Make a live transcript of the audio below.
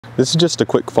This is just a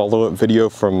quick follow-up video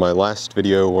from my last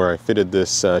video where I fitted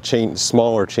this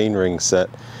smaller chainring set.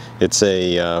 It's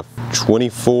a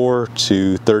 24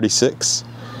 to 36,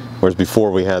 whereas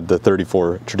before we had the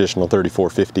traditional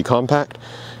 3450 compact.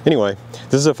 Anyway,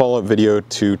 this is a follow-up video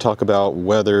to talk about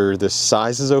whether this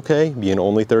size is okay, being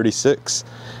only 36,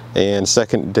 and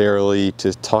secondarily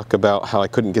to talk about how I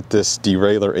couldn't get this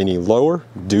derailleur any lower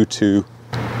due to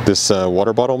this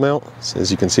water bottle mount. So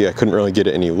as you can see, I couldn't really get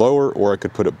it any lower, or I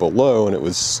could put it below and it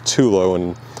was too low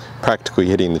and practically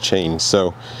hitting the chain.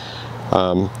 So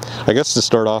I guess to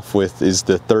start off with, is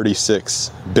the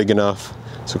 36 big enough?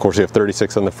 So of course we have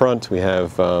 36 on the front, we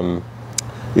have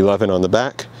 11 on the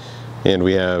back, and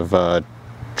we have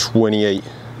 28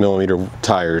 millimeter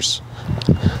tires.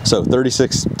 So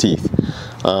 36 teeth.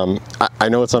 I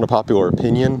know it's not a popular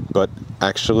opinion, but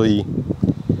actually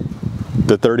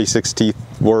the 36 teeth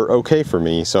were okay for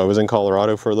me. So I was in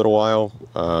Colorado for a little while.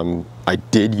 I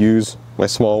did use my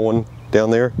small one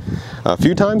down there a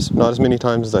few times, not as many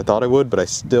times as I thought I would, but I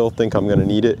still think I'm going to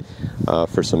need it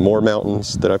for some more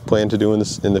mountains that I plan to do in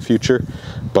the future.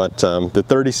 But the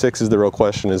 36 is the real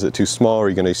question. Is it too small? Are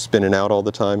you going to spin it out all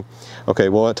the time? Okay,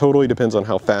 well, it totally depends on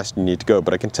how fast you need to go,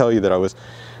 but I can tell you that I was,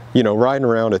 you know, riding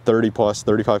around at 30 plus,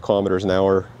 35 kilometers an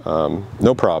hour,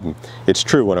 no problem. It's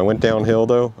true, when I went downhill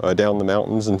though, down the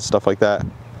mountains and stuff like that,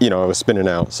 you know, I was spinning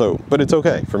out. So, but it's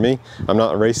okay for me. I'm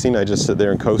not racing. I just sit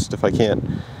there and coast. If I can't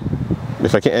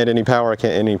add any power, I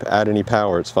can't add any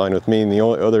power. It's fine with me. And the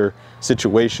only other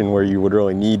situation where you would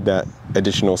really need that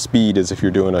additional speed is if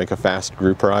you're doing like a fast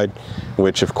group ride,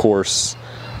 which of course,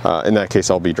 in that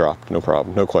case, I'll be dropped, no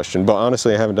problem, no question. But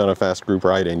honestly, I haven't done a fast group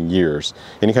ride in years.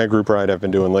 Any kind of group ride I've been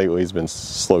doing lately has been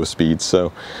slow speed.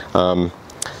 So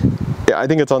yeah, I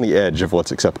think it's on the edge of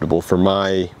what's acceptable for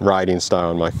my riding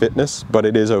style and my fitness, but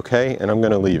it is okay, and I'm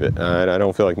gonna leave it. I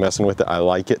don't feel like messing with it. I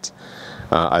like it.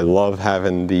 I love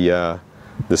having the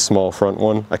small front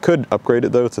one. I could upgrade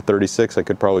it though. It's a 36. I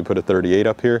could probably put a 38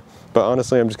 up here, but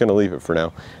honestly, I'm just gonna leave it for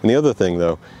now. And the other thing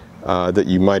though, that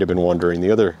you might have been wondering,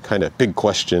 the other kind of big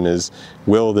question is,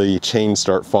 will the chain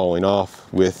start falling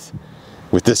off with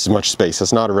this much space?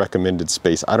 That's not a recommended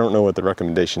space. I don't know what the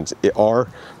recommendations are,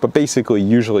 but basically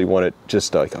usually want it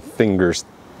just like a finger's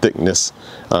thickness,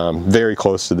 very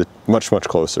close to the, much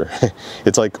closer.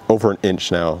 It's like over an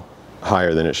inch now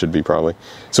higher than it should be probably.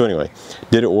 So anyway,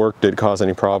 did it work? Did it cause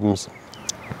any problems?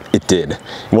 It did. It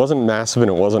wasn't massive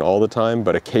and it wasn't all the time,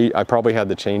 but I probably had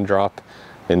the chain drop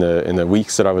in the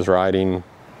weeks that I was riding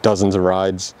dozens of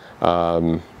rides,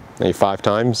 maybe 5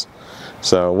 times.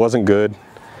 So it wasn't good.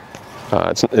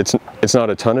 It's not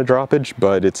a ton of droppage,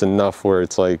 but it's enough where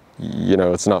it's like, you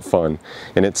know, it's not fun.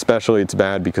 And it's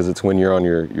bad because it's when you're on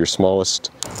your smallest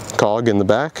cog in the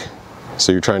back.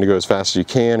 So you're trying to go as fast as you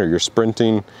can, or you're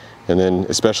sprinting. And then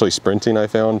especially sprinting, I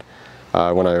found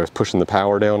when I was pushing the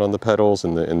power down on the pedals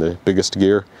in the biggest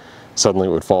gear, suddenly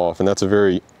it would fall off. And that's a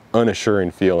very unassuring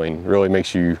feeling. It really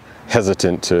makes you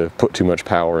hesitant to put too much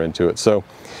power into it. So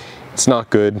it's not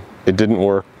good. It didn't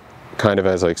work kind of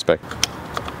as I expected.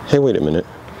 Hey, wait a minute.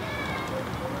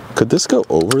 Could this go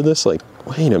over this? Like,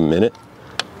 wait a minute.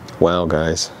 Wow,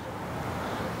 guys.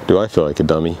 Do I feel like a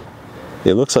dummy?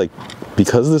 It looks like,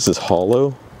 because this is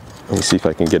hollow, let me see if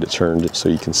I can get it turned so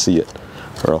you can see it,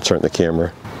 or I'll turn the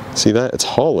camera. See that? It's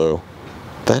hollow.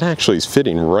 That actually is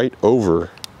fitting right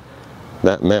over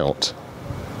that mount.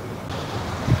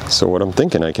 So what I'm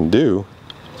thinking I can do,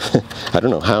 I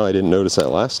don't know how I didn't notice that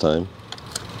last time.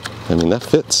 I mean, that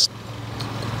fits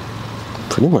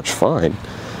pretty much fine.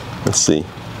 Let's see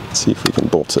if we can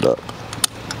bolt it up.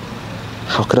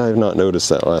 How could I have not noticed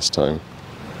that last time?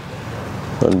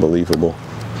 Unbelievable.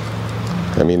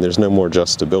 I mean, there's no more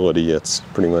adjustability. It's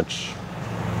pretty much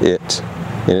it.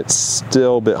 And it's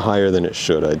still a bit higher than it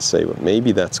should, I'd say, but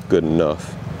maybe that's good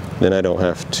enough. Then I don't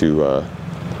have to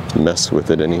mess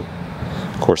with it any.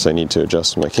 Of course, I need to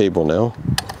adjust my cable now.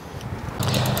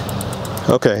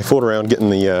 Okay, fooled around getting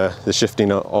the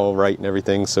shifting all right and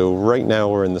everything. So right now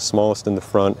we're in the smallest in the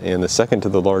front and the second to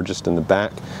the largest in the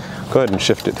back. Go ahead and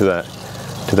shift it to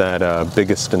that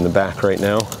biggest in the back right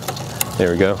now.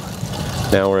 There we go.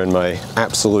 Now we're in my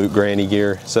absolute granny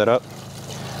gear setup.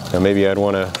 Now maybe I'd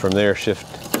want to from there shift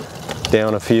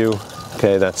down a few.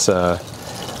 Okay, that's the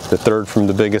third from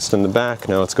the biggest in the back.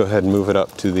 Now let's go ahead and move it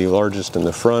up to the largest in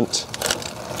the front.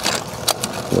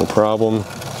 No problem.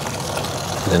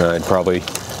 Then I'd probably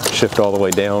shift all the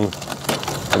way down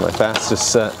to my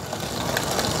fastest set.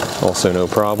 Also no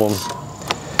problem.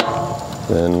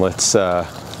 Then let's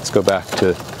go back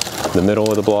to the middle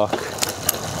of the block.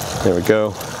 There we go.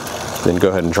 Then go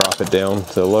ahead and drop it down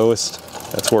to the lowest.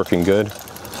 That's working good.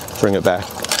 Bring it back.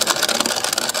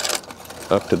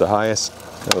 up to the highest.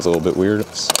 That was a little bit weird.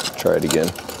 Let's try it again.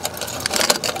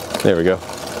 There we go.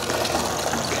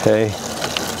 Okay,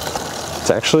 it's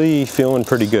actually feeling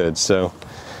pretty good. So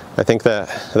I think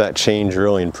that change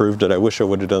really improved it. I wish I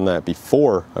would have done that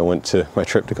before I went to my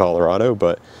trip to Colorado,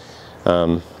 but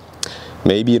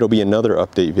maybe it'll be another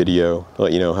update video,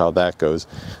 let you know how that goes.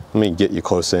 Let me get you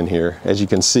close in here. As you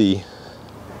can see,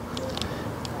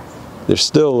 there's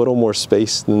still a little more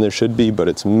space than there should be, but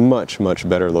it's much, much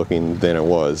better looking than it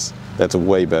was. That's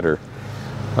way better.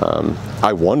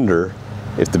 I wonder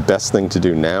if the best thing to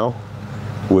do now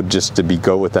would just to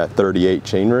go with that 38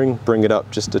 chainring, bring it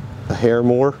up just a hair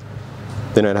more.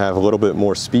 Then I'd have a little bit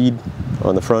more speed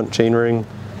on the front chainring,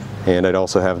 and I'd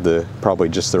also have probably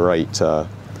just the right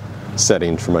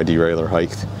setting for my derailleur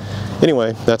height.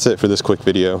 Anyway, that's it for this quick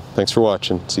video. Thanks for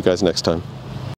watching. See you guys next time.